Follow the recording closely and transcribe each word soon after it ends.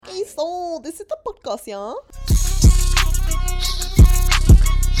So this is the podcast, yeah.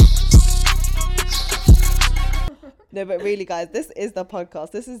 No, but really, guys, this is the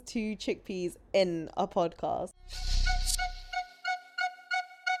podcast. This is two chickpeas in a podcast.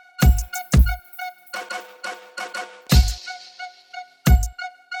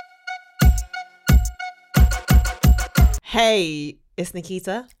 Hey, it's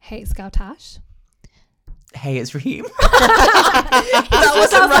Nikita. Hey, it's Gautash. Hey, it's Raheem. That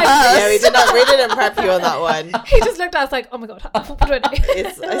was like, yeah, we didn't prep you on that one. He just looked at us like, oh my god, what do I do?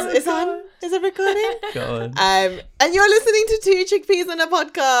 It's on. Is it recording? God. And you're listening to Two Chickpeas in a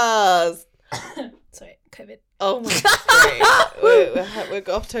Podcast. Sorry, COVID. Oh my god. We're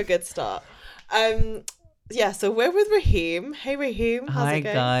off to a good start. Yeah, so we're with Raheem. Hey Raheem, how's Hi, it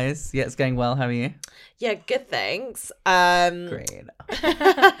going? guys. Yeah, it's going well. How are you? Yeah, good, thanks. Great.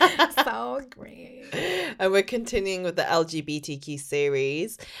 So great. And we're continuing with the LGBTQ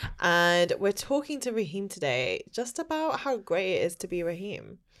series. And we're talking to Raheem today just about how great it is to be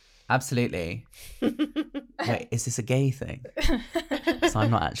Raheem. Absolutely. Wait, is this a gay thing? So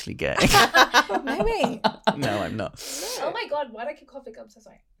I'm not actually gay. No way. No, I'm not. Oh my god, why do I keep coughing? I'm so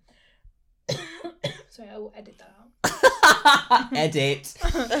sorry. Sorry, I will edit that out. Edit.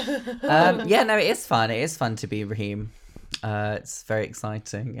 Yeah, no, it is fun. It is fun to be Raheem. It's very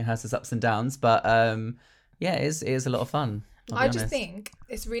exciting. It has its ups and downs, but yeah, it is a lot of fun. I just think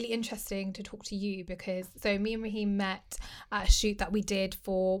it's really interesting to talk to you because me and Raheem met at a shoot that we did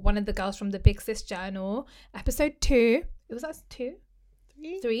for one of the girls from the Big Sis Journal, episode 2. It was that 2?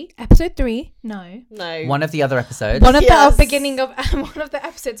 3? Episode 3? No. One of the other episodes. One of the beginning of one of the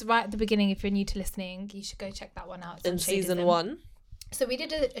episodes right at the beginning. If you're new to listening, you should go check that one out. It's in on season Shadism. 1. So we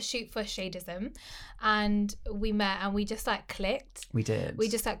did a shoot for Shadism, and we met and we just like clicked. We did. We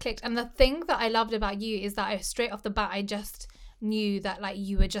just like clicked, and the thing that I loved about you is that straight off the bat I just knew that like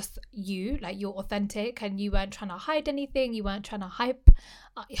you were just you, like you're authentic, and you weren't trying to hide anything. You weren't trying to hype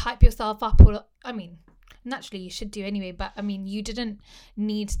yourself up, or I mean, naturally you should do anyway, but I mean you didn't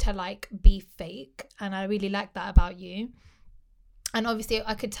need to like be fake, and I really liked that about you. And obviously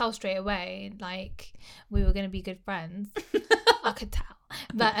I could tell straight away like we were going to be good friends. I could tell,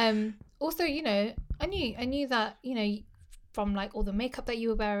 but also, you know, I knew that, you know, from like all the makeup that you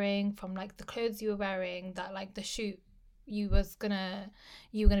were wearing, from like the clothes you were wearing, that like the shoot you were gonna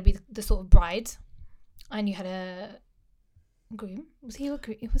be the sort of bride, and you had a groom. Was he the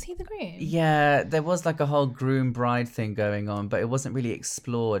groom? Yeah, there was like a whole groom bride thing going on, but it wasn't really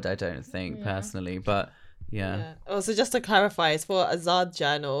explored, I don't think, personally. But yeah. Also, just to clarify, it's for Azad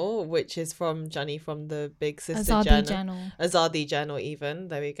Journal, which is from Johnny from the Big Sister Azadi Journal. Azadi Journal, even.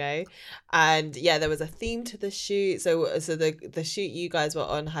 There we go. And yeah, there was a theme to the shoot. So the shoot you guys were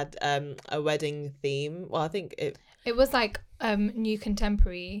on had a wedding theme. Well, I think it was like new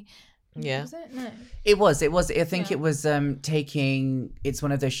contemporary. Yeah. Was it? No. It was. I think it was it's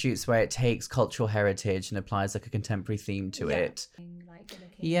one of those shoots where it takes cultural heritage and applies like a contemporary theme to it.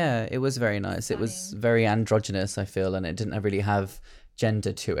 Yeah, it was very nice. It was very androgynous, I feel, and it didn't really have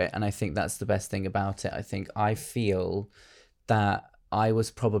gender to it. And I think that's the best thing about it. I feel that I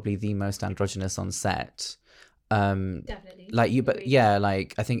was probably the most androgynous on set. Definitely. Like you, but yeah,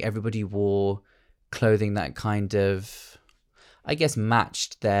 like I think everybody wore clothing that kind of, I guess,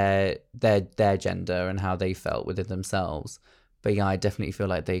 matched their gender and how they felt within themselves. But yeah, I definitely feel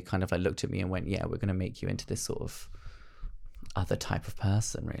like they kind of like looked at me and went, yeah, we're going to make you into this sort of other type of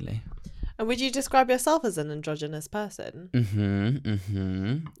person, really. And would you describe yourself as an androgynous person?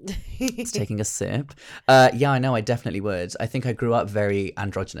 It's taking a sip. Yeah, I know, I definitely would. I think I grew up very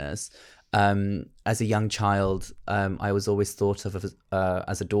androgynous. As a young child, I was always thought of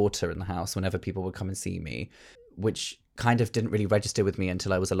as a daughter in the house whenever people would come and see me, which kind of didn't really register with me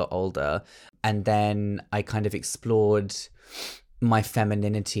until I was a lot older. And then I kind of explored my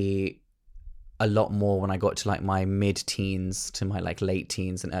femininity a lot more when I got to like my mid-teens to my like late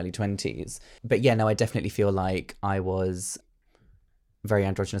teens and early 20s. But yeah, no, I definitely feel like I was very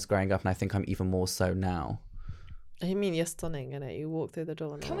androgynous growing up, and I think I'm even more so now. I mean, you're stunning, innit? You walk through the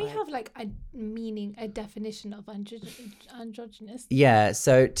door. And Can we have like a definition of androgynous? Yeah,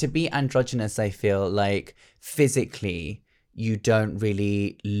 so to be androgynous, I feel like physically you don't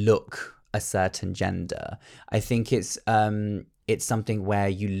really look a certain gender. I think it's something where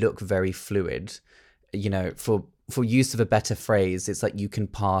you look very fluid. You know, for use of a better phrase, it's like you can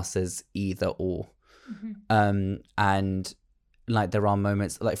pass as either or. And like there are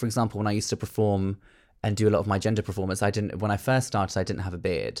moments, like for example, when I used to perform and do a lot of my gender performance, when I first started, I didn't have a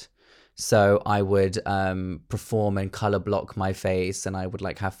beard. So I would perform and color block my face, and I would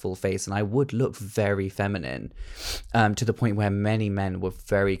like have full face, and I would look very feminine, to the point where many men were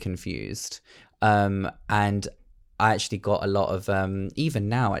very confused. And I actually got a lot of even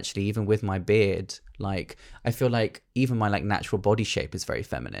now, actually, even with my beard, like I feel like even my like natural body shape is very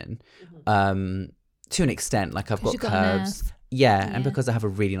feminine, to an extent. Like I've got you got an curves. ass. Yeah, and Yeah. because I have a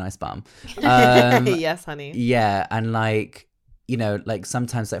really nice bum. Yes, honey. Yeah, and like, you know, like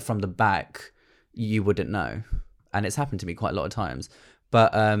sometimes like from the back, you wouldn't know. And it's happened to me quite a lot of times.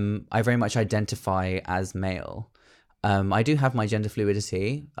 But I very much identify as male. I do have my gender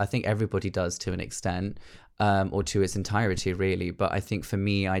fluidity. I think everybody does to an extent, or to its entirety, really. But I think for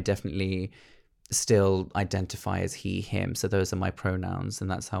me, I definitely still identify as he, him. So those are my pronouns,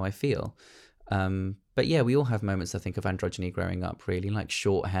 and that's how I feel. But yeah, we all have moments, I think, of androgyny growing up, really, like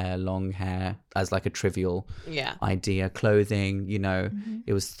short hair, long hair, as like a trivial Yeah. idea. Clothing, you know,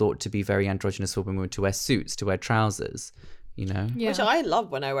 it was thought to be very androgynous for women to wear suits, to wear trousers, you know. Yeah. Which I love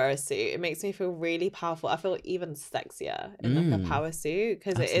when I wear a suit. It makes me feel really powerful. I feel even sexier in like a power suit,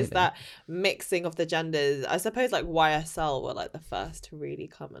 because it is Absolutely. that mixing of the genders. I suppose like YSL were like the first to really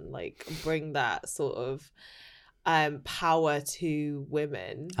come and like bring that sort of power to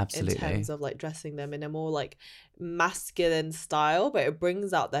women Absolutely. in terms of like dressing them in a more like masculine style, but it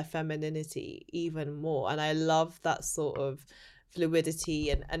brings out their femininity even more. And I love that sort of fluidity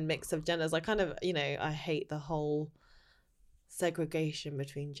and mix of genders. I kind of, you know, I hate the whole segregation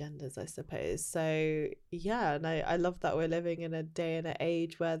between genders, I suppose. So yeah, and I love that we're living in a day and an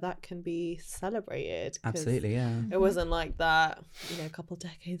age where that can be celebrated, 'cause Absolutely, yeah. it wasn't like that, you know, a couple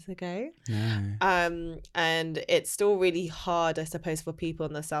decades ago. No. And it's still really hard, I suppose, for people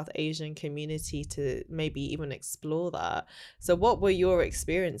in the South Asian community to maybe even explore that. So what were your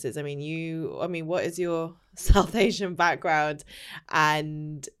experiences? I mean, what is your South Asian background?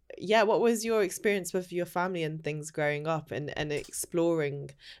 And yeah, what was your experience with your family and things growing up and exploring?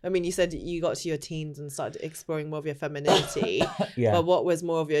 I mean, you said you got to your teens and started exploring more of your femininity, Yeah. but what was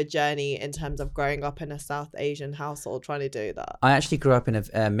more of your journey in terms of growing up in a South Asian household trying to do that? I actually grew up in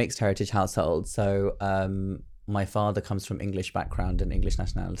a mixed heritage household. So my father comes from English background and English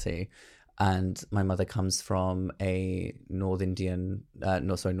nationality, and my mother comes from a North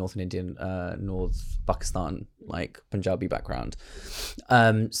Pakistan, like Punjabi background.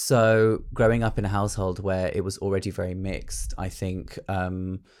 So growing up in a household where it was already very mixed, I think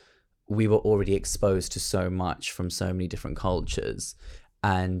we were already exposed to so much from so many different cultures,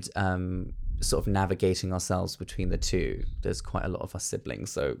 and sort of navigating ourselves between the two. There's quite a lot of us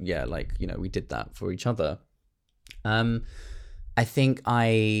siblings, so yeah, like, you know, we did that for each other. I think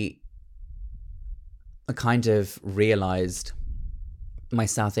I kind of realized my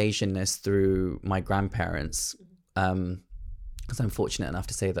South Asianness through my grandparents, because I'm fortunate enough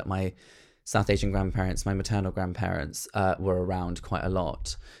to say that my South Asian grandparents, my maternal grandparents, were around quite a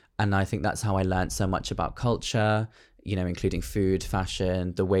lot. And I think that's how I learned so much about culture, you know, including food,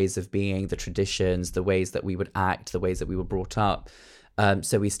 fashion, the ways of being, the traditions, the ways that we would act, the ways that we were brought up.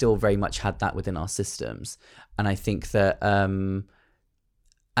 So we still very much had that within our systems. And I think that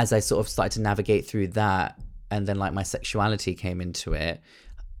as I sort of started to navigate through that, and then like my sexuality came into it,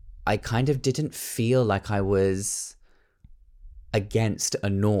 I kind of didn't feel like I was against a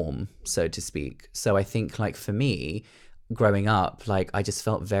norm, so to speak. So I think like for me, growing up, like I just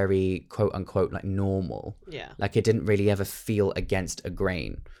felt very quote unquote like normal. Yeah. Like it didn't really ever feel against a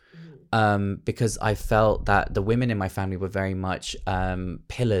grain. Because I felt that the women in my family were very much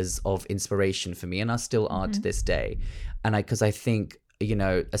pillars of inspiration for me, and I still are to this day. And because I think, you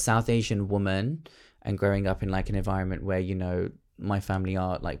know, a South Asian woman and growing up in like an environment where, you know, my family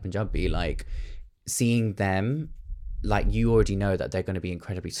are like Punjabi, like seeing them, like you already know that they're going to be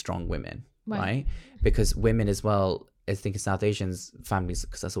incredibly strong women, right? Because women as well, I think in South Asians families,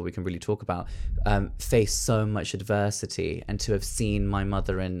 because that's all we can really talk about, face so much adversity, and to have seen my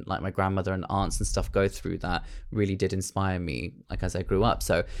mother and like my grandmother and aunts and stuff go through that really did inspire me, like as I grew up.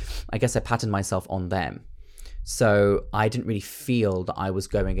 So I guess I patterned myself on them. So I didn't really feel that I was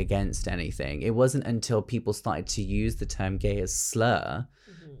going against anything. It wasn't until people started to use the term gay as slur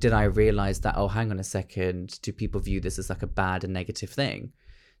did I realize that, oh, hang on a second, do people view this as like a bad and negative thing?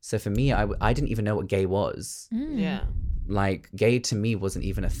 So for me, I didn't even know what gay was. Yeah. Like gay to me wasn't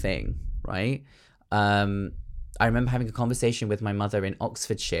even a thing, right? I remember having a conversation with my mother in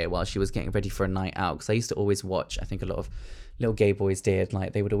Oxfordshire while she was getting ready for a night out, because I used to always watch, I think a lot of little gay boys did,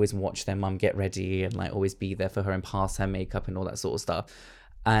 like they would always watch their mum get ready and like always be there for her and pass her makeup and all that sort of stuff.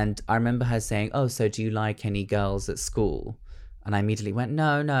 And I remember her saying, oh, so do you like any girls at school? And I immediately went,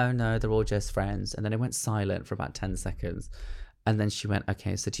 no, they're all just friends. And then it went silent for about 10 seconds. And then she went,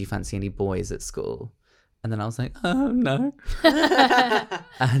 okay, so do you fancy any boys at school? And then I was like, oh, no.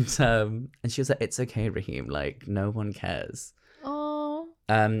 And she was like, it's okay, Raheem. Like, no one cares. Oh.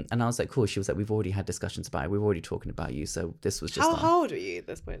 And I was like, cool. She was like, we've already had discussions about it. We were already talking about you. So this was just How old were you at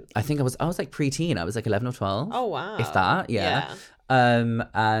this point? I think I was like preteen. I was like 11 or 12. Oh, wow. If that, yeah.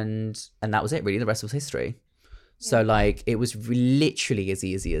 And that was it, really. The rest was history. So, like, it was literally as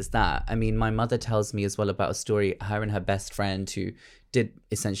easy as that. I mean, my mother tells me as well about a story, her and her best friend who did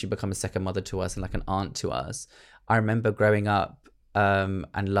essentially become a second mother to us and like an aunt to us. I remember growing up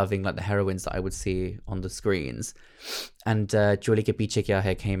and loving like the heroines that I would see on the screens. And Joli Ke Piche Kya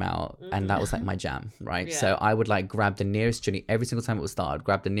Hai came out, and that was like my jam, right? Yeah. So I would like grab the nearest chunni every single time it was started,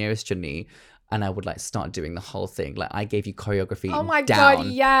 grab the nearest chunni, and I would like start doing the whole thing. Like I gave you choreography Oh my down. God,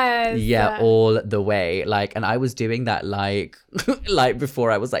 yes. Yeah, all the way. Like, and I was doing that like like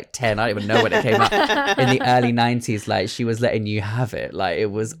before I was like 10. I don't even know when it came out. In the early 90s, like she was letting you have it. Like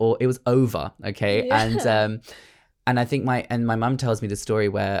it was over, okay? Yeah. And I think my mum tells me the story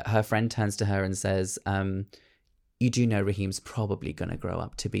where her friend turns to her and says, you do know Raheem's probably gonna grow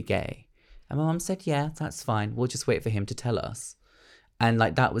up to be gay. And my mum said, yeah, that's fine. We'll just wait for him to tell us. And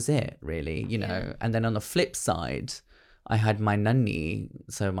like that was it, really, you know. Yeah. And then on the flip side, I had my nanny,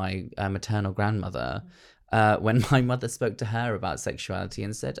 so my maternal grandmother, when my mother spoke to her about sexuality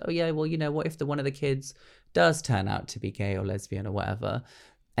and said, oh yeah, well, you know, what if one of the kids does turn out to be gay or lesbian or whatever?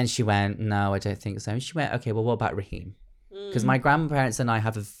 And she went, no, I don't think so. And she went, okay, well, what about Raheem? Because my grandparents and I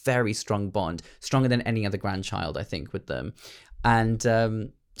have a very strong bond, stronger than any other grandchild, I think, with them. And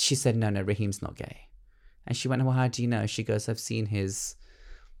she said, no, Raheem's not gay. And she went, well, how do you know? She goes, I've seen his,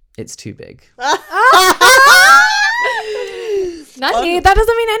 it's too big. Nanny, that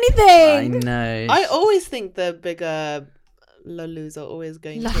doesn't mean anything. I know. I always think the bigger lolus are always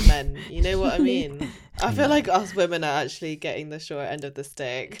going to men. You know what I mean? I feel like us women are actually getting the short end of the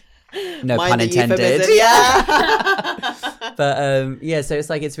stick. No Mind pun the intended. euphemism, yeah. But yeah, so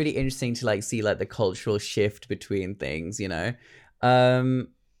it's like, it's really interesting to like see like the cultural shift between things, you know?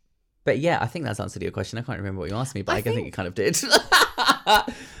 But yeah, I think that's answered your question. I can't remember what you asked me, but I think it kind of did.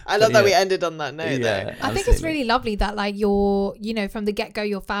 I love that we ended on that note, though. I think it's really lovely that like your, you know, from the get-go,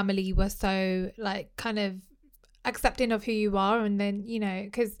 your family was so like kind of accepting of who you are. And then, you know,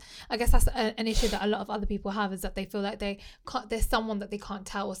 because I guess that's an issue that a lot of other people have, is that they feel like they can't, there's someone that they can't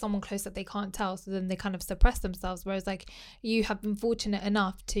tell or someone close that they can't tell, so then they kind of suppress themselves. Whereas like you have been fortunate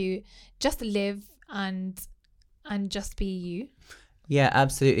enough to just live and just be you. Yeah,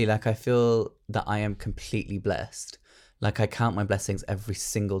 absolutely. Like I feel that I am completely blessed. Like I count my blessings every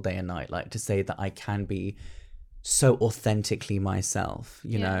single day and night, like to say that I can be so authentically myself,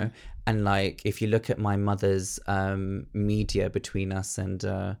 you know? And like, if you look at my mother's media between us and,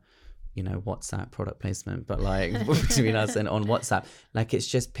 you know, WhatsApp product placement, but like between us and on WhatsApp, like it's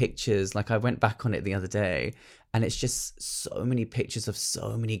just pictures. Like I went back on it the other day and it's just so many pictures of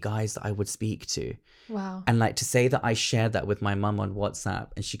so many guys that I would speak to. Wow. And like to say that I shared that with my mum on WhatsApp,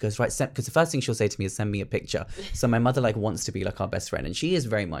 and she goes, right, because the first thing she'll say to me is send me a picture. So my mother like wants to be like our best friend, and she is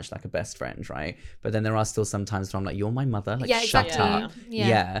very much like a best friend, right? But then there are still some times where I'm like, you're my mother, like shut up.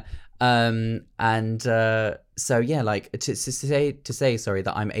 Yeah. So yeah, like to say sorry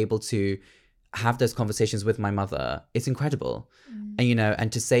that I'm able to have those conversations with my mother, it's incredible. And you know,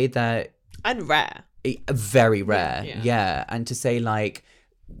 and to say that, and rare, very rare, yeah. And to say like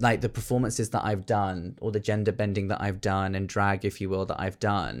the performances that I've done, or the gender bending that I've done, and drag, if you will, that I've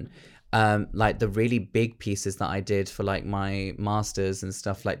done, like the really big pieces that I did for like my masters and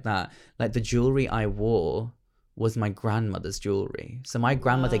stuff like that, like the jewelry I wore was my grandmother's jewelry. So my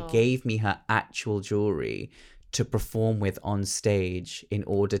grandmother gave me her actual jewelry to perform with on stage in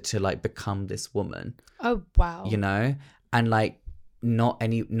order to like become this woman. Oh wow. You know? And like not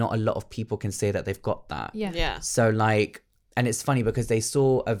a lot of people can say that they've got that. Yeah. So like, and it's funny because they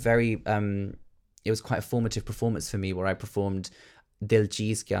saw a very it was quite a formative performance for me where I performed Dil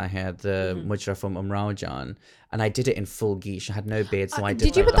Cheez Kya Hai, the Mujra from Umrao Jan, and I did it in full geesh. I had no beard, so I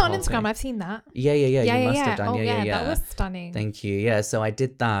did. Did you like, put that on Instagram? thing. I've seen that. Yeah. You must have done. Oh, yeah. That was stunning. Thank you. Yeah, so I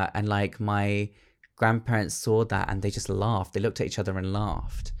did that, and like my grandparents saw that, and they just laughed. They looked at each other and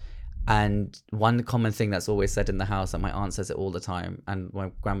laughed. And one common thing that's always said in the house, and my aunt says it all the time, and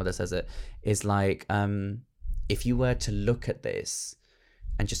my grandmother says it, is like, if you were to look at this,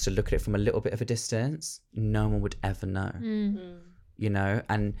 and just to look at it from a little bit of a distance, no one would ever know. You know,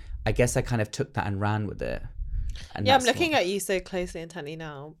 and I guess I kind of took that and ran with it. And I'm looking at you so closely and intently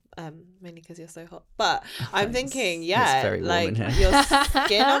now, mainly because you're so hot. But I'm thinking, like your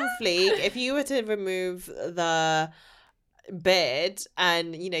skin on fleek. If you were to remove the beard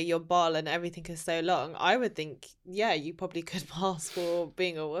and your ball and everything is so long, I would think you probably could pass for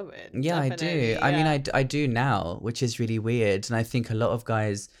being a woman. Yeah, Definitely. I do. I mean, I do now, which is really weird. And I think a lot of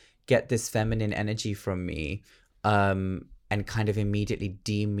guys get this feminine energy from me, and kind of immediately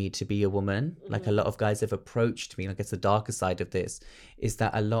deem me to be a woman. Like a lot of guys have approached me. I guess the darker side of this is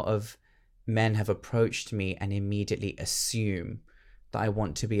that a lot of men have approached me and immediately assume that I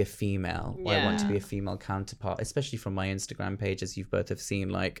want to be a female, or I want to be a female counterpart, especially from my Instagram page, as you've both have seen.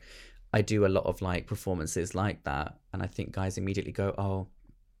 Like, I do a lot of like performances like that, and I think guys immediately go, oh,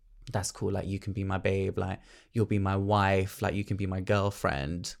 that's cool, like you can be my babe, like you'll be my wife, like you can be my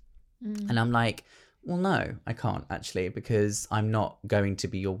girlfriend. And I'm like, well, no, I can't actually, because I'm not going to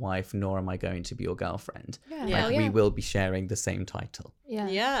be your wife, nor am I going to be your girlfriend. Like, we will be sharing the same title.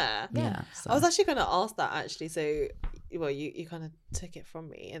 Yeah. So. I was actually going to ask that actually. So, well, you kind of took it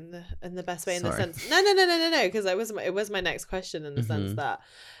from me in the best way, in the sense. No, because it was my next question, in the sense that,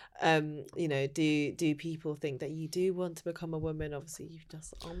 do people think that you do want to become a woman? Obviously, you've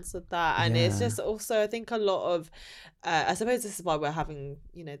just answered that, and it's just also, I think, a lot of, I suppose this is why we're having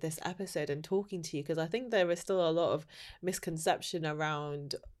this episode and talking to you, because I think there is still a lot of misconception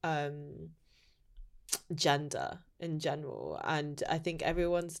around gender in general, and I think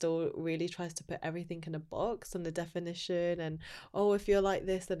everyone still really tries to put everything in a box and the definition, and if you're like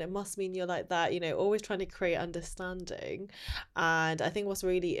this then it must mean you're like that, always trying to create understanding. And I think what's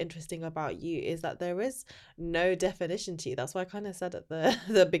really interesting about you is that there is no definition to you. That's why I kind of said at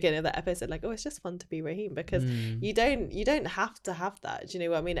the beginning of the episode, like, it's just fun to be Raheem, because you don't have to have that, do you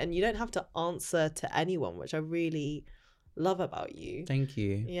know what I mean? And you don't have to answer to anyone, which I really love about you. Thank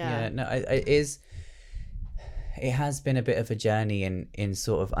you. No, it has been a bit of a journey in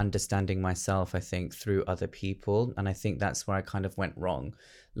sort of understanding myself, I think, through other people. And I think that's where I kind of went wrong.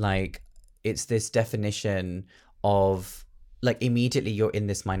 Like, it's this definition of, like, immediately you're in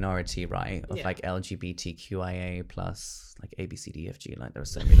this minority, right? Of like LGBTQIA plus, like ABCDFG, like there are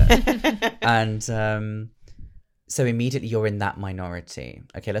so many letters. And so immediately you're in that minority.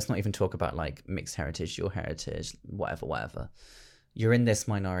 Okay, let's not even talk about like mixed heritage, your heritage, whatever. You're in this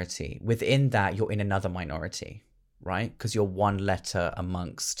minority. Within that, you're in another minority, right? Because you're one letter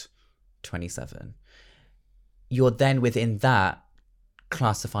amongst 27. You're then within that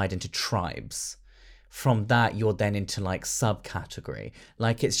classified into tribes. From that, you're then into like subcategory.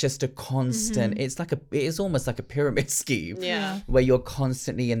 Like, it's just a constant, it is almost like a pyramid scheme. Yeah. Where you're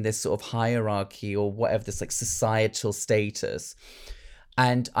constantly in this sort of hierarchy or whatever, this like societal status.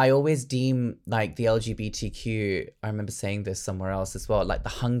 And I always deem like the LGBTQ, I remember saying this somewhere else as well, like the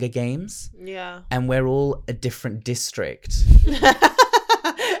Hunger Games. Yeah. And we're all a different district. Imagine.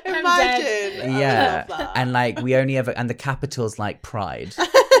 Yeah. And like we only ever, and the capital's like Pride.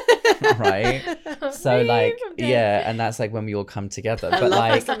 Right? So like, yeah, and that's like when we all come together. But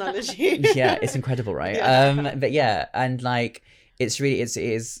like, yeah, it's incredible, right? Yeah. But yeah, and like, it's really, it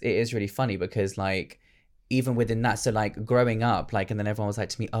is really funny because like, even within that, so like growing up, like, and then everyone was like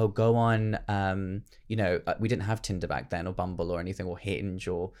to me, oh, go on, we didn't have Tinder back then, or Bumble or anything, or Hinge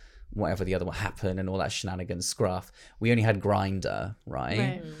or whatever the other one happened and all that shenanigans scruff. We only had Grindr,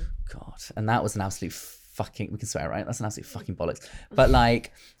 right? God, and that was an absolute fucking, we can swear, right? That's an absolute fucking bollocks. But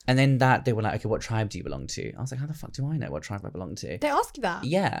like, and then that they were like, okay, what tribe do you belong to? I was like, how the fuck do I know what tribe I belong to? They ask you that?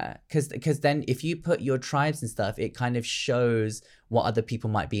 Yeah, because then if you put your tribes and stuff, it kind of shows what other people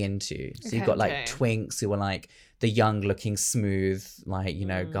might be into. So you've got like twinks who are like the young looking smooth, like,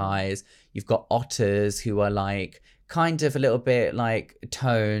 guys. You've got otters who are like kind of a little bit like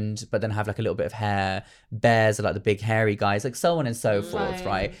toned, but then have like a little bit of hair. Bears are like the big hairy guys, like so on and so forth,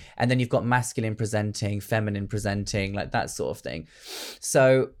 right? And then you've got masculine presenting, feminine presenting, like that sort of thing.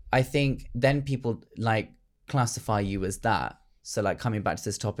 So I think then people like classify you as that. So like coming back to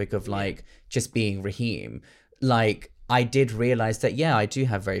this topic of like just being Raheem, like I did realize that, yeah, I do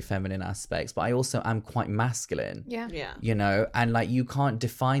have very feminine aspects, but I also am quite masculine. Yeah. And like you can't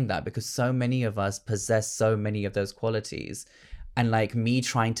define that because so many of us possess so many of those qualities. And like me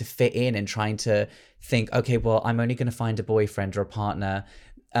trying to fit in and trying to think, okay, well, I'm only going to find a boyfriend or a partner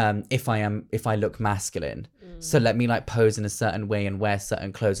if I look masculine. So let me like pose in a certain way and wear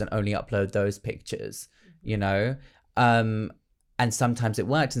certain clothes and only upload those pictures, and sometimes it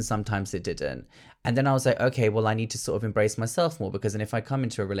worked and sometimes it didn't. And then I was like, okay, well, I need to sort of embrace myself more, because then if I come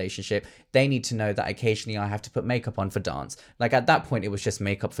into a relationship, they need to know that occasionally I have to put makeup on for dance. Like at that point, it was just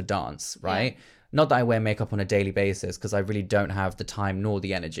makeup for dance, right? Not that I wear makeup on a daily basis, because I really don't have the time nor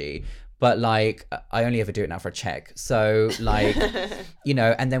the energy. but like I only ever do it now for a check. So like, you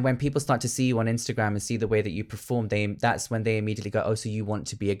know, and then when people start to see you on Instagram and see the way that you perform, that's when they immediately go, oh, so you want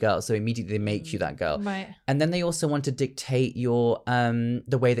to be a girl. So immediately they make you that girl. Right. And then they also want to dictate your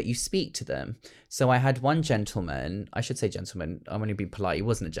the way that you speak to them. So I had one gentleman, I should say gentleman, I'm going to be polite. He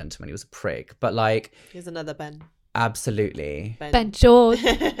wasn't a gentleman, he was a prick. But like, Here's another Ben. absolutely. Ben George.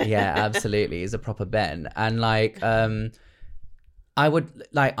 Yeah, absolutely. He's a proper Ben. And like,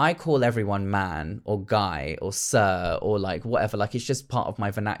 I call everyone man or guy or sir or like whatever. Like it's just part of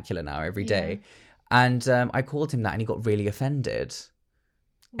my vernacular now every day. And I called him that and he got really offended.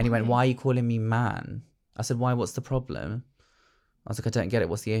 And he went, why are you calling me man? I said, why? What's the problem? I was like, I don't get it.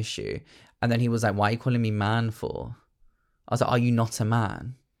 What's the issue? And then he was like, why are you calling me man for? I was like, are you not a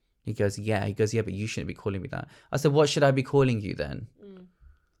man? He goes, yeah. He goes, yeah, but you shouldn't be calling me that. I said, what should I be calling you then?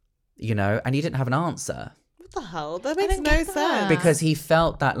 You know, and he didn't have an answer. What the hell? That makes don't no get that. sense. Because he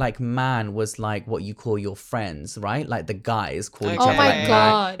felt that like man was like what you call your friends, right? Like the guys call each Oh other my like man.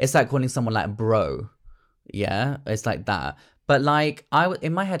 God. It's like calling someone like bro. Yeah, it's like that. But like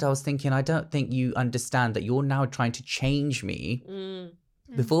in my head, I was thinking, I don't think you understand that you're now trying to change me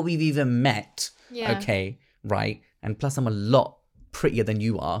before we've even met. Yeah. Okay, right? And plus, I'm a lot prettier than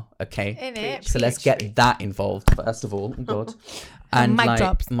you are. Okay, Innit? so let's get that involved first of all. Oh, God. And Mic like,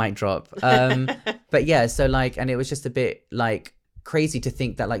 drops. mic drop. But yeah, so like, and it was just a bit like crazy to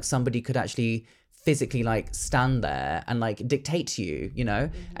think that like somebody could actually physically like stand there and like dictate to you, you know.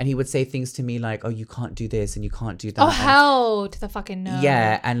 And he would say things to me like, oh, you can't do this and you can't do that. Oh, and, hell to the fucking no.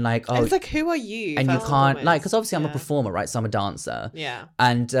 yeah, and like, oh, And it's like, who are you? and you first and can't foremost? like, because obviously I'm a Yeah. performer, right? So I'm a dancer. Yeah.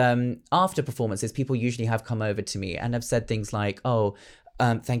 And after performances, people usually have come over to me and have said things like, oh,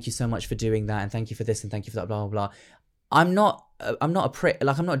 thank you so much for doing that, and thank you for this, and thank you for that, blah, blah, blah. I'm not a prick,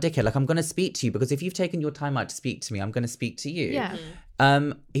 like I'm not a dickhead, like I'm going to speak to you because if you've taken your time out to speak to me, I'm going to speak to you. Yeah.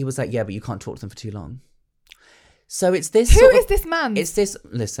 He was like, yeah, but you can't talk to them for too long. So it's this Who sort is of, this man? it's this,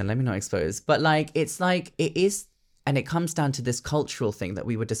 listen, let me not expose, but like, it's like, it is, and it comes down to this cultural thing that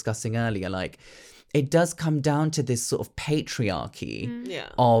we were discussing earlier, like, it does come down to this sort of patriarchy Yeah.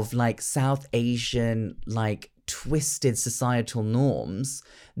 of like South Asian, like twisted societal norms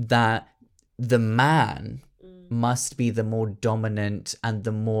that the man must be the more dominant and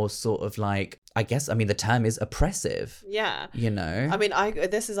the more sort of like, I guess, I mean, the term is oppressive, Yeah. you know? I mean,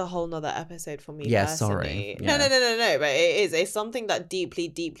 this is a whole nother episode for me. Yeah, personally. sorry. No, Yeah. no. But it's something that deeply,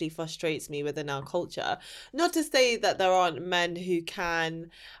 deeply frustrates me within our culture. Not to say that there aren't men who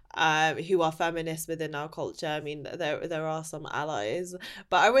who are feminists within our culture. I mean, there are some allies,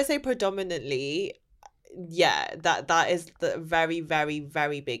 but I would say predominantly, yeah, that is the very, very,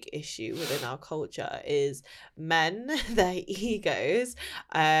 very big issue within our culture is men, their egos,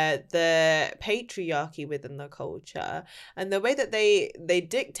 the patriarchy within the culture, and the way that they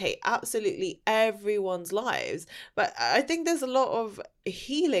dictate absolutely everyone's lives. But I think there's a lot of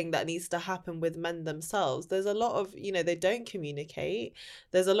healing that needs to happen with men themselves. There's a lot of, they don't communicate.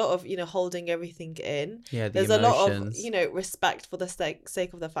 There's a lot of, holding everything in. Yeah, the There's emotions. a lot of, respect for the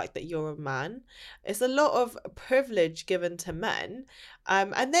sake of the fact that you're a man. It's a lot of privilege given to men.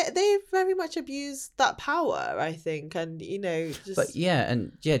 And they very much abuse that power, I think. And, just... But yeah,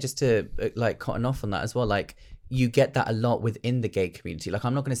 and yeah, just to like cotton off on that as well, like you get that a lot within the gay community. Like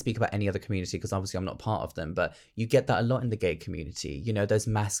I'm not going to speak about any other community because obviously I'm not part of them, but you get that a lot in the gay community. Those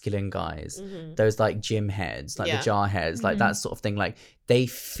masculine guys, those like gym heads, like the jar heads, like that sort of thing. Like they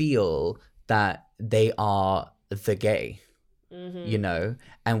feel that they are the gay.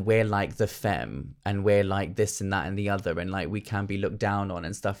 And we're like the femme and we're like this and that and the other, and like we can be looked down on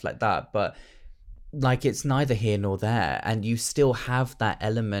and stuff like that, but like it's neither here nor there, and you still have that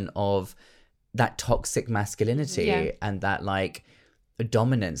element of that toxic masculinity and that like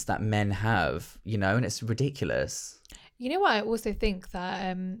dominance that men have, and it's ridiculous. You know what, I also think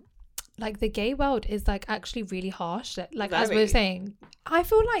that like the gay world is like actually really harsh, like as we were saying. I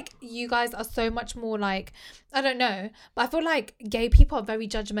feel like you guys are so much more like, I don't know, but I feel like gay people are very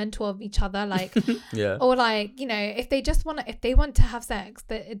judgmental of each other, like Yeah. or like, if they want to have sex,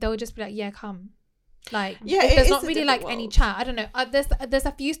 they'll just be like, yeah, come. Like, Yeah, there's it not is a really different like any world. chat. I don't know, there's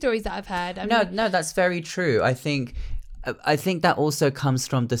a few stories that I've heard. No, that's very true. I think that also comes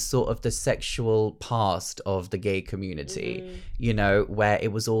from the sort of the sexual past of the gay community, where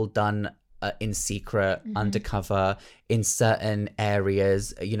it was all done in secret, undercover, in certain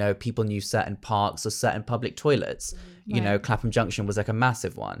areas. People knew certain parks or certain public toilets. Clapham Junction was like a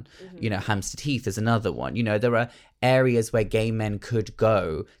massive one. Hampstead Heath is another one. There are areas where gay men could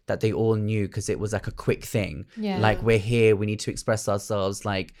go that they all knew because it was like a quick thing. Yeah. Like, we're here, we need to express ourselves,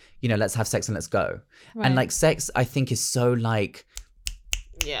 like, let's have sex and let's go. Right. And like sex, I think, is so like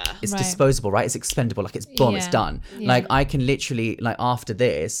Yeah. It's Right. disposable, right? It's expendable. Like it's boom, it's Yeah. done. Yeah. Like I can literally, like after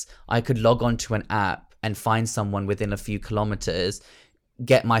this, I could log on to an app and find someone within a few kilometers,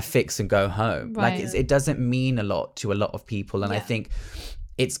 get my fix and go home. Like Right. it doesn't mean a lot to a lot of people. And I Yeah. think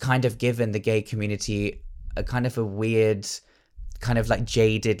it's kind of given the gay community a kind of a weird, kind of like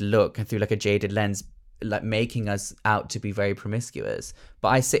jaded look and through like a jaded lens, like making us out to be very promiscuous. But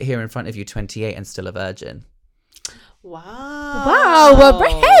I sit here in front of you 28 and still a virgin. Wow. Wow,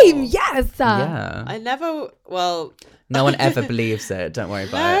 Brahim, yes. Yeah. I never. Well. No one ever believes it. Don't worry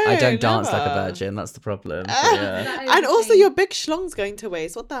about it. I No, don't dance like a never. virgin. That's the problem. But yeah. That is And the also, thing. your big schlong's going to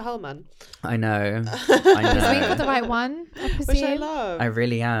waste. What the hell, man? I know. Just waiting for the I know. right one, I Which I presume. love. I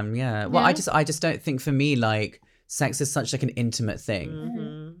really am. Yeah. Well, Yeah. I just don't think for me, like, sex is such like an intimate thing,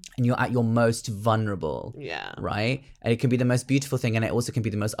 Mhm. and you're at your most vulnerable. Yeah. Right, and it can be the most beautiful thing, and it also can be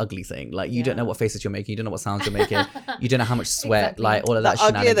the most ugly thing. Like you don't know what faces you're making, you don't know what sounds you're making, you don't know how much sweat, Exactly. like all of The that.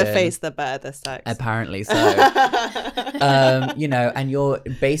 uglier the shenanigan. face, the better the sex. Apparently so. You know, and you're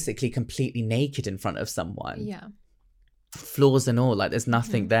basically completely naked in front of someone. Yeah. Flaws and all, like there's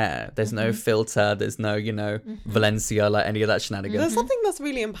nothing there. There's no filter. There's no, you know, Valencia, like any of that shenanigans. There's something that's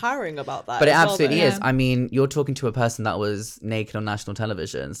really empowering about that. But it as well, absolutely though. is. Yeah. I mean, you're talking to a person that was naked on national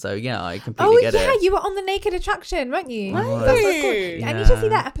television. So yeah, I completely Oh get yeah, it. you were on the Naked Attraction, weren't you? I was. That's what's called. Yeah. I need to see Yeah.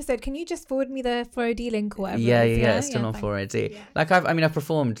 that episode. Can you just forward me the 4OD link or whatever? Yeah, it is? it's still on thanks. 4OD. Yeah. Like I've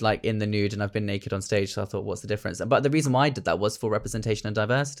performed like in the nude and I've been naked on stage. So I thought, what's the difference? But the reason why I did that was for representation and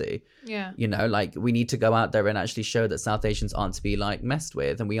diversity. Yeah. You know, like we need to go out there and actually show that South Asians aren't to be like messed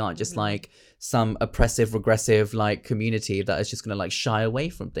with, and we aren't just like some oppressive, regressive like community that is just gonna like shy away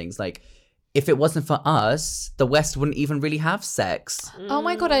from things. Like if it wasn't for us, the West wouldn't even really have sex. Oh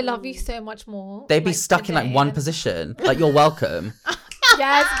my god, I love you so much more. They'd be Like, stuck in like today one and- position. Like you're welcome.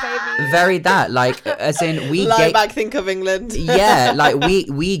 Yes, baby. Very that. Like as in we Lie gave. back, think of England. Yeah, like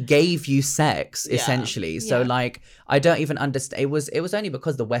we gave you sex Yeah. essentially. So Yeah. like I don't even understand. It was only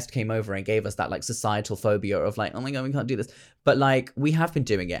because the West came over and gave us that like societal phobia of like, oh my god, we can't do this. But like we have been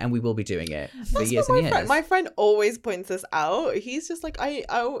doing it and we will be doing it for That's years what and years. my friend always points this out. He's just like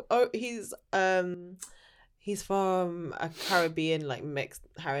he's from a Caribbean like mixed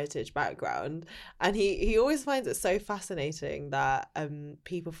heritage background, and he always finds it so fascinating that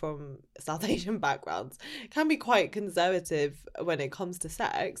people from South Asian backgrounds can be quite conservative when it comes to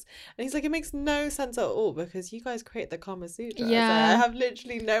sex. And he's like, it makes no sense at all because you guys create the Kama Sutra. So Yeah. I have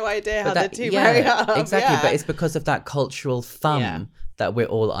literally no idea how But the two marry up. exactly. Yeah. But it's because of that cultural thumb Yeah. that we're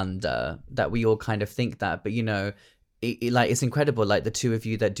all under, that we all kind of think that. But you know, like it's incredible. Like the two of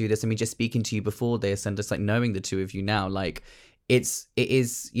you that do this. I mean, just speaking to you before this, and just like knowing the two of you now, like it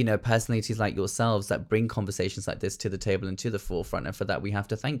is, you know, personalities like yourselves that bring conversations like this to the table and to the forefront. And for that, we have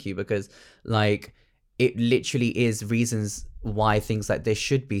to thank you, because like it literally is reasons why things like this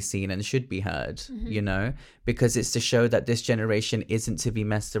should be seen and should be heard, you know, because it's to show that this generation isn't to be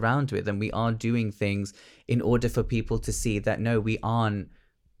messed around with, and we are doing things in order for people to see that no, we aren't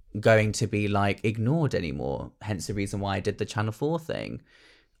going to be like ignored anymore. Hence the reason why I did the Channel 4 thing.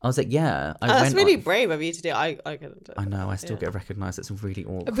 I was like, yeah, that's went really on- brave of you to do. I couldn't do it. I know, I still get recognised. It's really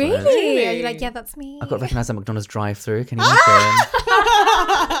awkward. Really? Are you like, yeah, that's me? I got recognised at McDonald's drive-through. Can you imagine?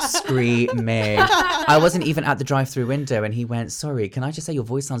 Screaming. I wasn't even at the drive-through window, and he went, "Sorry, can I just say your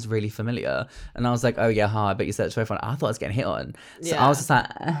voice sounds really familiar?" And I was like, "Oh yeah, hi. I bet you said it's so fun." I thought I was getting hit on, so I was just like,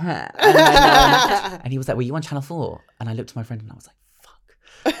 and, then, and he was like, "Were you on Channel 4?" And I looked at my friend and I was like,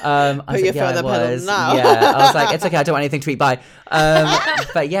 I was Put your like, foot on the pedal now. Yeah, I was like, it's okay, I don't want anything to eat, bye.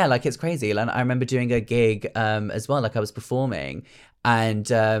 But yeah, like it's crazy. And I remember doing a gig as well, like I was performing, and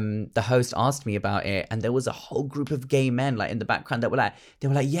the host asked me about it, and there was a whole group of gay men like in the background that were like,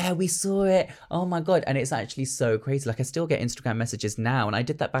 yeah, we saw it, oh my god. And it's actually so crazy. Like I still get Instagram messages now, and I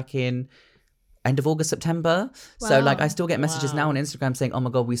did that back in end of August, September. So like I still get messages now on Instagram saying, oh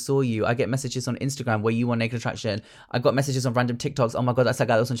my god, we saw you. I get messages on Instagram, were you on Naked Attraction? I got messages on random TikToks, oh my god, that's that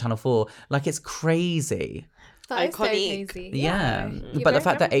guy that was on Channel 4. Like it's crazy. That is so Iconic. crazy. Yeah. You're But the very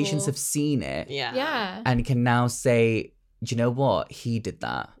fact that Asians memorable. have seen it Yeah. Yeah. and can now say, do you know what? He did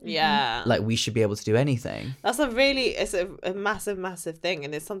that. Yeah. Like we should be able to do anything. That's it's a massive thing,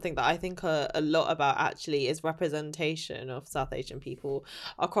 and it's something that I think a lot about actually is representation of South Asian people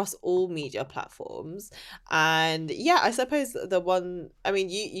across all media platforms. And yeah, I suppose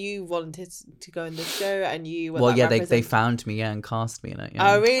you wanted to go in the show, and you were Well, that yeah, they represent- found me, yeah, and cast me in it.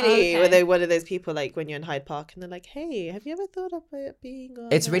 Yeah. Oh really? Okay. Were they one of those people like when you're in Hyde Park and they're like, hey, have you ever thought of it being on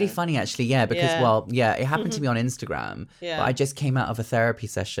It's really a-" funny actually, yeah, because Yeah. it happened to me on Instagram. Yeah. But I just came out of a therapy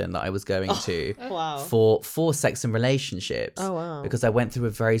session that I was going to Wow. for sex and relationships. Oh, wow. Because I went through a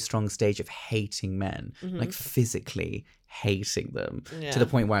very strong stage of hating men, like physically hating them Yeah. to the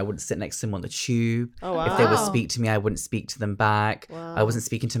point where I wouldn't sit next to them on the tube. Oh, wow. If they would Wow. speak to me, I wouldn't speak to them back. Wow. I wasn't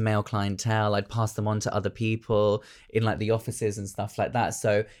speaking to male clientele. I'd pass them on to other people in like the offices and stuff like that.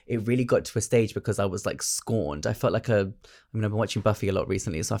 So it really got to a stage because I was like scorned. I felt like I've been watching Buffy a lot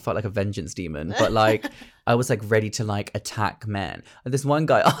recently, so I felt like a vengeance demon. But like I was like ready to like attack men. And this one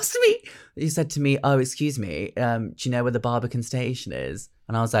guy asked me, he said to me, "Oh, excuse me, do you know where the Barbican station is?"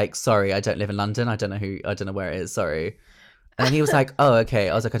 And I was like, "Sorry, I don't live in London. I don't know where it is. Sorry." And then he was like, "Oh, okay."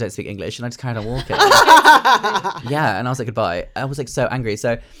 I was like, "I don't speak English," and I just carried on walking. Yeah, and I was like, "Goodbye." I was like so angry.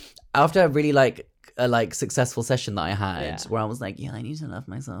 So after a really like successful session that I had, Yeah. where I was like, "Yeah, I need to love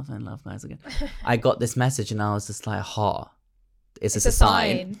myself and love guys again," I got this message, and I was just like, "Ha, is this It's a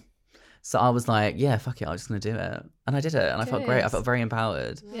sign?" So I was like, "Yeah, fuck it, I'm just gonna do it," and I did it, and I felt great. I Good. felt very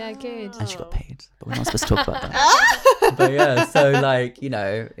empowered, Yeah, good. and she got paid, but we're not supposed to talk about that. But yeah, so like, you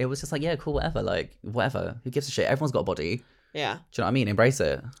know, it was just like, yeah, cool, whatever, like whatever. Who gives a shit? Everyone's got a body. Yeah. Do you know what I mean? Embrace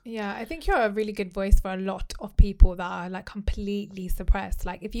it. Yeah, I think you're a really good voice for a lot of people that are like completely suppressed.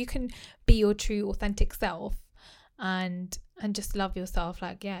 Like if you can be your true authentic self and just love yourself,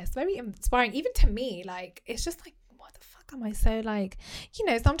 like yeah, it's very inspiring. Even to me, like it's just like, what the fuck am I so like, you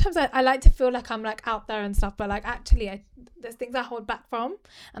know, sometimes I like to feel like I'm like out there and stuff, but like actually there's things I hold back from,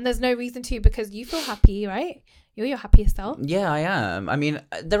 and there's no reason to, because you feel happy, right? You're your happiest self. Yeah, I am. I mean,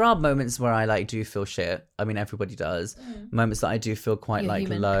 there are moments where I like do feel shit. I mean, everybody does. Moments that I do feel quite You're like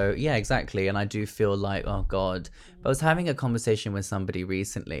human. low. Yeah, exactly. And I do feel like, oh God. But I was having a conversation with somebody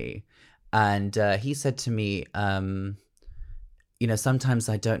recently, and he said to me, you know, sometimes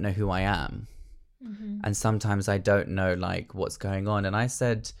I don't know who I am, and sometimes I don't know like what's going on. And I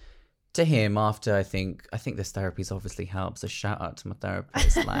said to him after, I think this therapy's obviously helps. A shout out to my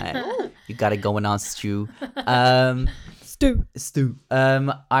therapist. Like, you got it going on, Stu. Stu.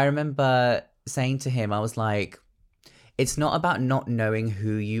 I remember saying to him, I was like, it's not about not knowing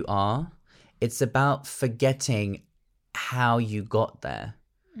who you are. It's about forgetting how you got there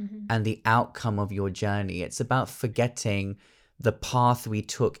and the outcome of your journey. It's about forgetting the path we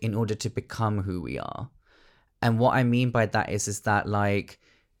took in order to become who we are. And what I mean by that is that like,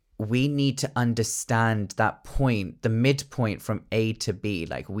 we need to understand that point, the midpoint from A to B.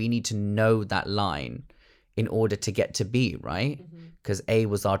 Like we need to know that line in order to get to B, right? Because A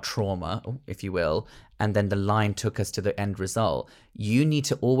was our trauma, if you will, and then the line took us to the end result. You need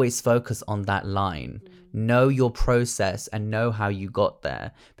to always focus on that line, know your process and know how you got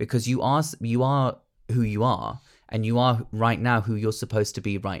there, because you are who you are, and you are right now who you're supposed to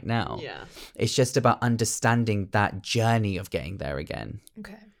be right now. Yeah. It's just about understanding that journey of getting there again.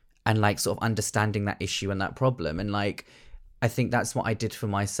 Okay. And like sort of understanding that issue and that problem. And like, I think that's what I did for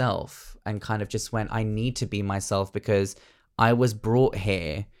myself, and kind of just went, I need to be myself, because I was brought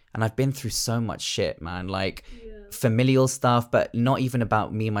here and I've been through so much shit, man. Like familial stuff, but not even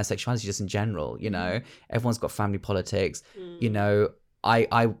about me and my sexuality, just in general, you know, everyone's got family politics, you know,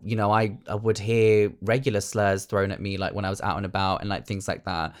 I would hear regular slurs thrown at me, like when I was out and about and like things like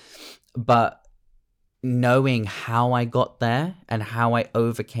that. But knowing how I got there and how I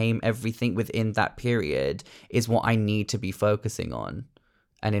overcame everything within that period is what I need to be focusing on,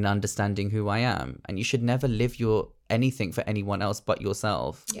 and in understanding who I am. And you should never live anything for anyone else but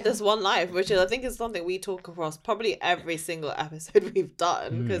yourself. Yeah. There's one life, which is, I think, is something we talk across probably every single episode we've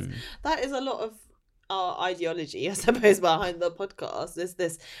done, because that is a lot of our ideology, I suppose, behind the podcast. Is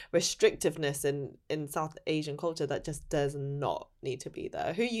this restrictiveness in South Asian culture that just does not need to be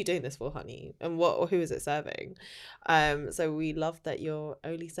there. Who are you doing this for, honey? And who is it serving? So we love that you're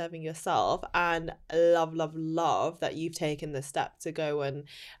only serving yourself, and love that you've taken the step to go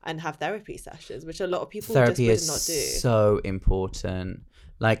and have therapy sessions, which a lot of people Therapy just is would not do. so important.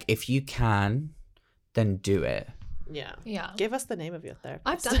 Like, if you can, then do it. Yeah. Yeah. Give us the name of your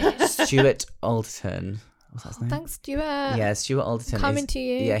therapist. I've done it. Stuart Alderton. What's that name? Thanks, Stuart. Yeah, Stuart Alderton. Coming to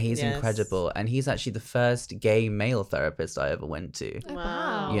you. Yeah, he's Yes. incredible. And he's actually the first gay male therapist I ever went to. Oh,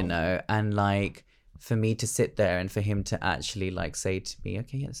 Wow. You know, and like, for me to sit there and for him to actually like say to me,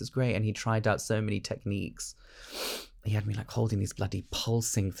 okay, yeah, this is great. And he tried out so many techniques. He had me like holding these bloody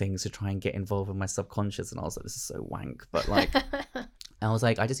pulsing things to try and get involved with my subconscious. And I was like, this is so wank. But like, I was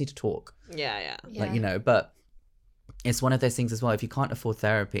like, I just need to talk. Yeah. Like, you know, but it's one of those things as well. If you can't afford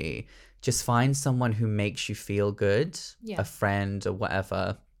therapy, just find someone who makes you feel good. Yeah. A friend or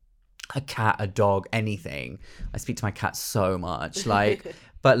whatever, a cat, a dog, anything. I speak to my cat so much. Like,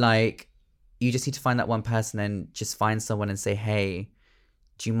 but like, you just need to find that one person and just find someone and say, hey,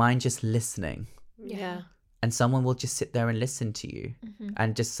 do you mind just listening? Yeah. And someone will just sit there and listen to you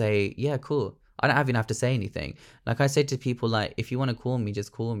and just say, yeah, cool. I don't even have to say anything. Like I say to people, like, if you want to call me,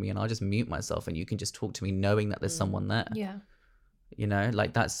 just call me and I'll just mute myself and you can just talk to me knowing that there's someone there. Yeah. You know,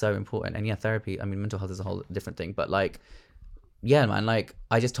 like that's so important. And yeah, therapy, I mean, mental health is a whole different thing, but like, yeah, man, like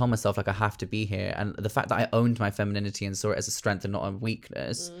I just told myself like I have to be here. And the fact that I owned my femininity and saw it as a strength and not a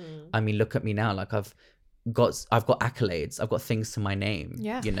weakness, I mean, look at me now. Like I've got accolades, I've got things to my name.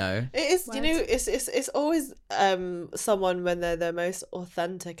 Yeah. You know, It is, you know, it's always someone when they're the most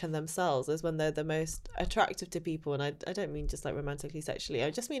authentic in themselves is when they're the most attractive to people, and I don't mean just like romantically, sexually. I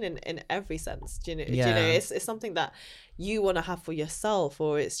just mean in every sense. Do you know? Yeah. Do you know? It's something that you want to have for yourself,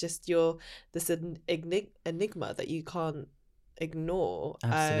 or it's just this enigma that you can't ignore.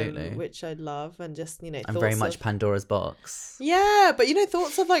 Absolutely. Which I love, and just, you know, I'm very much Pandora's box. Yeah, but you know,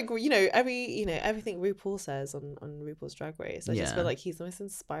 thoughts of like, you know, everything RuPaul says on RuPaul's Drag Race. I just feel like he's the most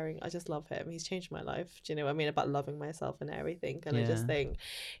inspiring. I just love him. He's changed my life. Do you know what I mean? About loving myself and everything. And I just think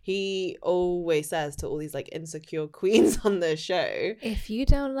he always says to all these like insecure queens on the show, if you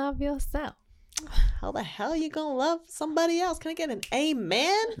don't love yourself, how the hell you gonna love somebody else? Can I get an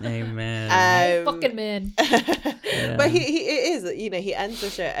amen? Amen. fucking man. But he is, you know, he ends the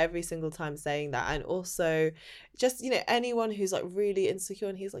show every single time saying that. And also just, you know, anyone who's like really insecure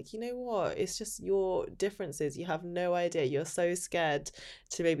and he's like, you know what, it's just your differences, you have no idea, you're so scared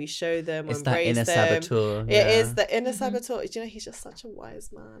to maybe show them or It's that embrace inner them. saboteur. It is the inner saboteur. You know, he's just such a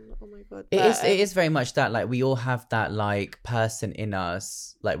wise man. Oh my god. It is very much that, like, we all have that like person in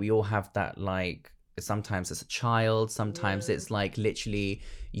us, like we all have that, like, sometimes it's a child, sometimes it's like literally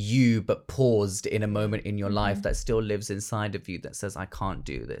you but paused in a moment in your life that still lives inside of you that says, I can't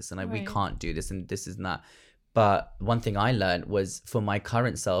do this, and we can't do this, and this is not. But one thing I learned was, for my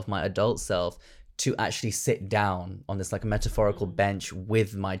current self, my adult self, to actually sit down on this like metaphorical bench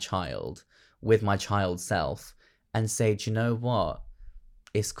with my child self, and say, do you know what,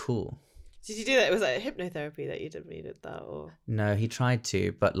 it's cool. Did you do that? Was that hypnotherapy that you did when you did that? Or No, he tried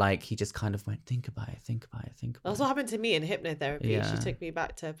to, but like he just kind of went, think about it. That's what happened to me in hypnotherapy. Yeah. She took me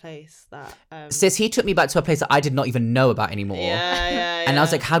back to a place that Sis, he took me back to a place that I did not even know about anymore. Yeah. And I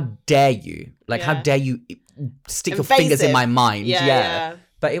was like, how dare you? Like, how dare you stick your fingers in my mind? Yeah.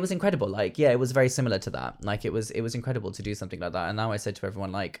 But it was incredible. Like, yeah, it was very similar to that. Like, it was incredible to do something like that. And now I said to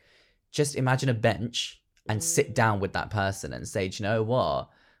everyone, like, just imagine a bench and sit down with that person and say, do you know what?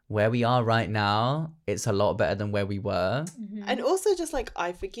 Where we are right now, it's a lot better than where we were. And also just like,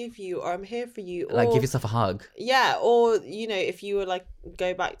 I forgive you, or I'm here for you, or Like, give yourself a hug. Yeah, or, you know, if you were like,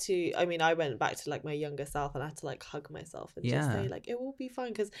 go back to, I mean, I went back to like my younger self and I had to like hug myself and just say like, it will be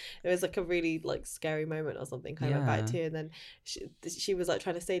fine, because it was like a really like scary moment or something I went back to. And then she was like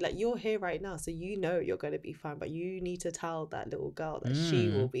trying to say like, you're here right now, so you know you're going to be fine, but you need to tell that little girl that she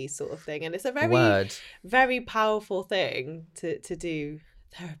will be, sort of thing. And it's a very very powerful thing to do.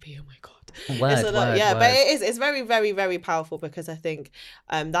 Therapy, oh my god, but it's very, very, very powerful, because I think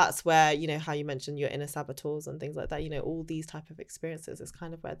that's where, you know, how you mentioned your inner saboteurs and things like that, you know, all these type of experiences is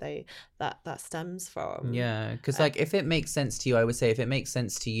kind of where that stems from. Because like, if it makes sense to you, I would say, if it makes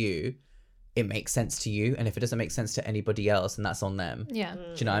sense to you, it makes sense to you, and if it doesn't make sense to anybody else, then that's on them. Do you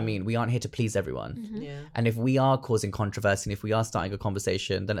know what I mean? We aren't here to please everyone. And if we are causing controversy, and if we are starting a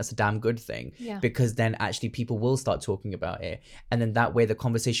conversation, then that's a damn good thing, because then actually people will start talking about it, and then that way the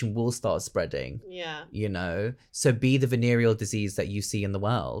conversation will start spreading. You know, so be the venereal disease that you see in the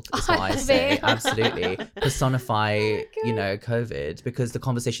world, is what I say. Absolutely. Personify you know, COVID, because the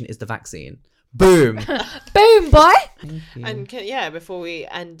conversation is the vaccine. Boom. Boom, boy. And before we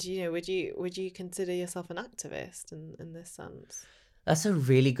end, you know, would you consider yourself an activist in this sense? That's a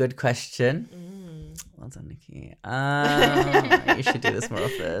really good question. Well done, Nikki. You should do this more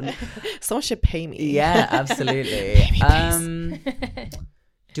often. Someone should pay me. Yeah, absolutely.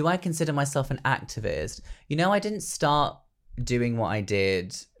 Do I consider myself an activist? You know, I didn't start doing what I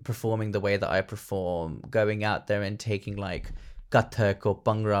did, performing the way that I perform, going out there and taking like Kathak or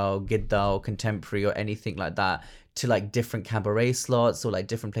Bhangra or Gidda or contemporary or anything like that to like different cabaret slots or like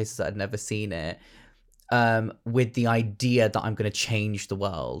different places that I'd never seen it, with the idea that I'm going to change the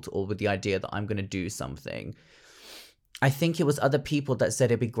world, or with the idea that I'm going to do something. I think it was other people that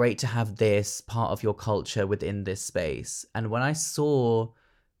said it'd be great to have this part of your culture within this space. And when I saw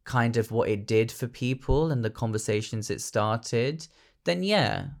kind of what it did for people and the conversations it started, then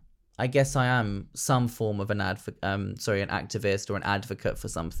yeah, I guess I am some form of an activist or an advocate for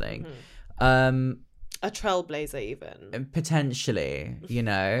something. A trailblazer even. Potentially, you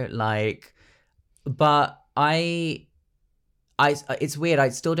know, like, but I it's weird, I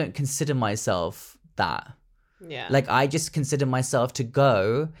still don't consider myself that. Yeah. Like, I just consider myself to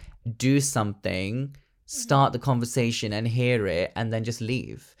go do something start the conversation and hear it and then just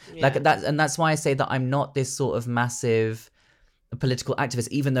leave. Yeah. Like that, and that's why I say that I'm not this sort of massive political activist,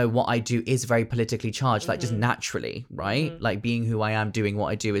 even though what I do is very politically charged, like just naturally, right? Like being who I am, doing what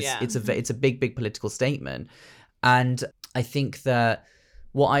I do is it's a big political statement. And I think that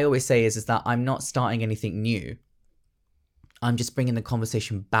what I always say is that I'm not starting anything new. I'm just bringing the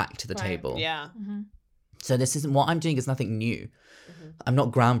conversation back to the table. Yeah. So this isn't, what I'm doing is nothing new. I'm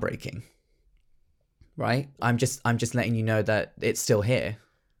not groundbreaking, right? I'm just letting you know that it's still here.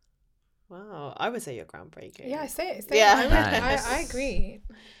 Wow, I would say you're groundbreaking. Yeah, say it. Yeah. I agree.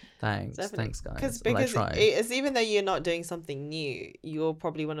 Thanks, Definitely. thanks, guys. Because Well, I try. it's even though you're not doing something new, you're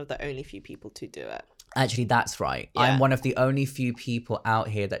probably one of the only few people to do it. Actually, that's right. Yeah. I'm one of the only few people out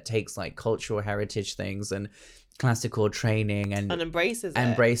here that takes like cultural heritage things and classical training and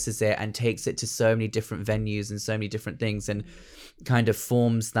embraces it and takes it to so many different venues and so many different things and kind of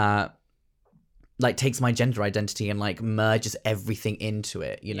forms that, like, takes my gender identity and like merges everything into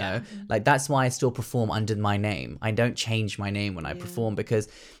it, you know? Like that's why I still perform under my name. I don't change my name when I perform, because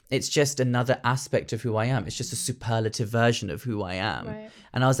it's just another aspect of who I am. It's just a superlative version of who I am. Right.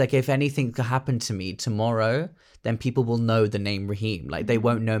 And I was like, if anything could happen to me tomorrow, then people will know the name Raheem. Like they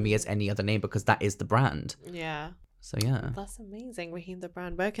won't know me as any other name because that is the brand. Yeah. So yeah. That's amazing. Raheem the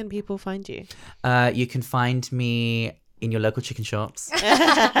brand. Where can people find you? You can find me in your local chicken shops.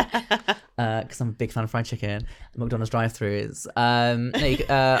 Because I'm a big fan of fried chicken. McDonald's drive-thrus. I'm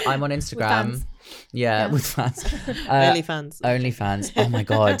on Instagram. With fans. Yeah, with fans. OnlyFans. OnlyFans. Oh my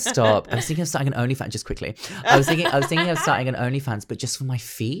god, stop! I was thinking of starting an OnlyFans. Just quickly, I was thinking of starting an OnlyFans, but just for my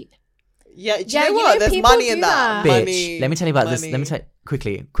feet. Yeah, do you Yeah, know you what? know, There's people money in do that. that. Bitch, Money, let me tell you about this. money. Let me tell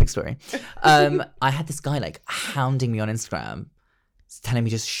quick story. I had this guy like hounding me on Instagram, telling me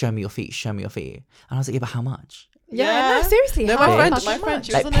just show me your feet, and I was like, yeah, but how much? Yeah, no, seriously. No, how my friend, much? my friend,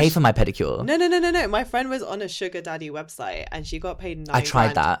 she was Like on pay a for my pedicure. No. My friend was on a sugar daddy website and she got paid I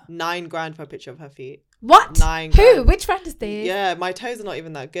tried that. $9,000 for a picture of her feet. What? $9,000. Who? Which friend is this? Yeah, my toes are not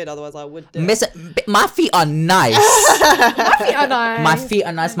even that good. Otherwise, I would do it. Miss, my feet are nice. My feet are nice. My feet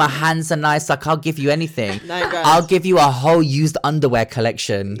are nice. My hands are nice. Like I'll give you anything. $9,000. I'll give you a whole used underwear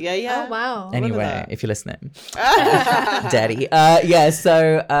collection. Yeah. Oh, wow. Anyway, that. if you're listening, Daddy. I'm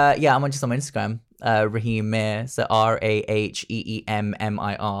just on my Instagram. Raheem Mir. So RAHEEMMIR.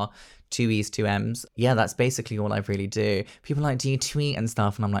 2 E's, 2 M's. Yeah, that's basically all I really do. People are like, do you tweet and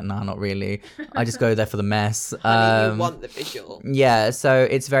stuff? And I'm like, nah, not really. I just go there for the mess. Honey, you want the visual. Yeah, so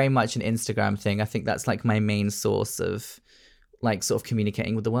it's very much an Instagram thing. I think that's like my main source of like sort of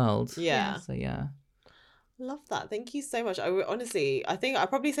communicating with the world. Yeah. So yeah. Love that. Thank you so much. Honestly, I think I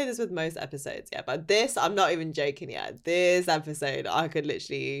probably say this with most episodes, yeah, but this, I'm not even joking yet. This episode, I could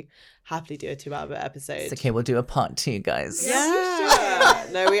literally happily do a 2-hour episode. It's okay, we'll do a part 2, guys. Yeah.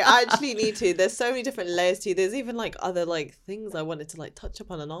 No, we actually need to. There's so many different layers to you. There's even like other like things I wanted to like touch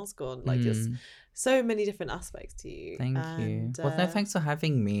upon and ask on. Like just so many different aspects to you. Thank you. Well, no, thanks for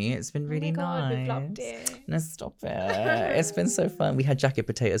having me. It's been really nice. We've loved it. No, stop it. It's been so fun. We had jacket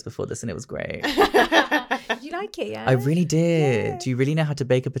potatoes before this and it was great. You like it, yeah? I really did. Yeah. Do you really know how to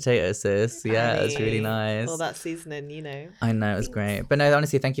bake a potato, sis? Yeah, it's really nice. All that seasoning, you know. I know, it was great. But no,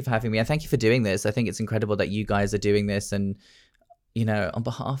 honestly, thank you for having me. And thank you for doing this. I think it's incredible that you guys are doing this and, you know, on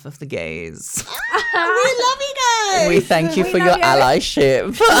behalf of the gays. We love you guys. We thank you for your love you.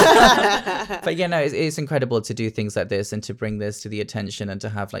 allyship. But yeah, no, it's incredible to do things like this and to bring this to the attention and to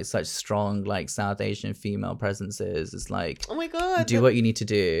have like such strong like South Asian female presences. It's like, oh my God. do what you need to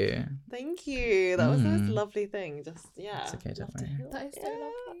do. Thank you. That was the most lovely thing. Just, yeah. It's okay, don't worry. That is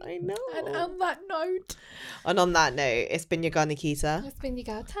so lovely. I know. And on that note, And on that note, it's been your girl Nikita. it's been your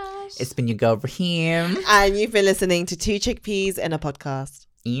girl Tash. It's been your girl Raheem. And you've been listening to 2 Chickpeas in a Podcast.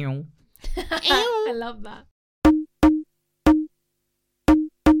 Ew. I love that.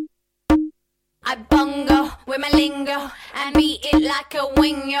 I bongo with my lingo and beat it like a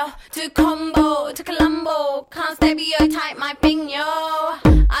wing, yo. To combo, to Colombo, can't stereotype my thing, yo.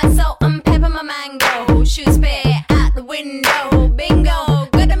 I so